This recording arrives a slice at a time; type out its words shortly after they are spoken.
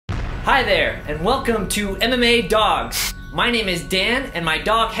Hi there, and welcome to MMA DAWGS. My name is Dan, and my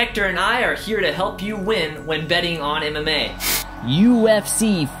dog Hector and I are here to help you win when betting on MMA.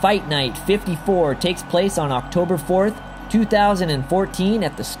 UFC Fight Night 54 takes place on October 4th, 2014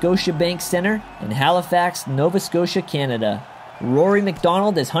 at the Scotiabank Center in Halifax, Nova Scotia, Canada. Rory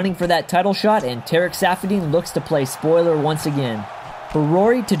MacDonald is hunting for that title shot, and Tarec Saffiedine looks to play spoiler once again. For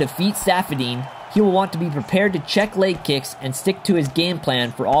Rory to defeat Saffiedine, he will want to be prepared to check leg kicks and stick to his game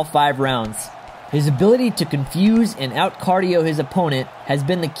plan for all 5 rounds. His ability to confuse and out-cardio his opponent has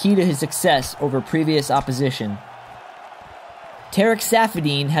been the key to his success over previous opposition. Tarec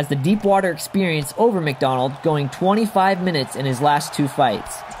Saffiedine has the deep water experience over MacDonald, going 25 minutes in his last 2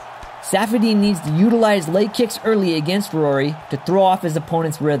 fights. Saffiedine needs to utilize leg kicks early against Rory to throw off his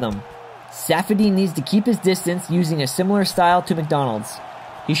opponent's rhythm. Saffiedine needs to keep his distance using a similar style to MacDonald's.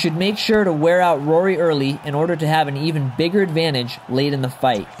 He should make sure to wear out Rory early in order to have an even bigger advantage late in the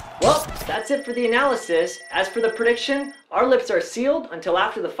fight. Well, that's it for the analysis. As for the prediction, our lips are sealed until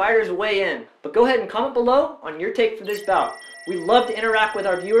after the fighters weigh in. But go ahead and comment below on your take for this bout. We love to interact with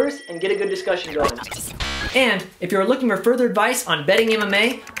our viewers and get a good discussion going. And if you're looking for further advice on betting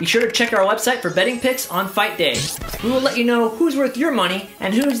MMA, be sure to check our website for betting picks on fight day. We will let you know who's worth your money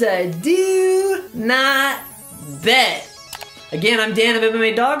and who's a do not bet. Again, I'm Dan of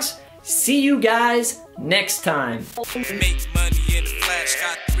MMA DAWGS. See you guys next time. Make money in the flash,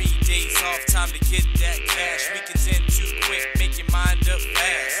 got 3 days off, time to get that cash. Weekends in too quick, make your mind up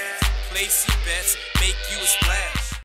fast. Place your bets, make you a splash.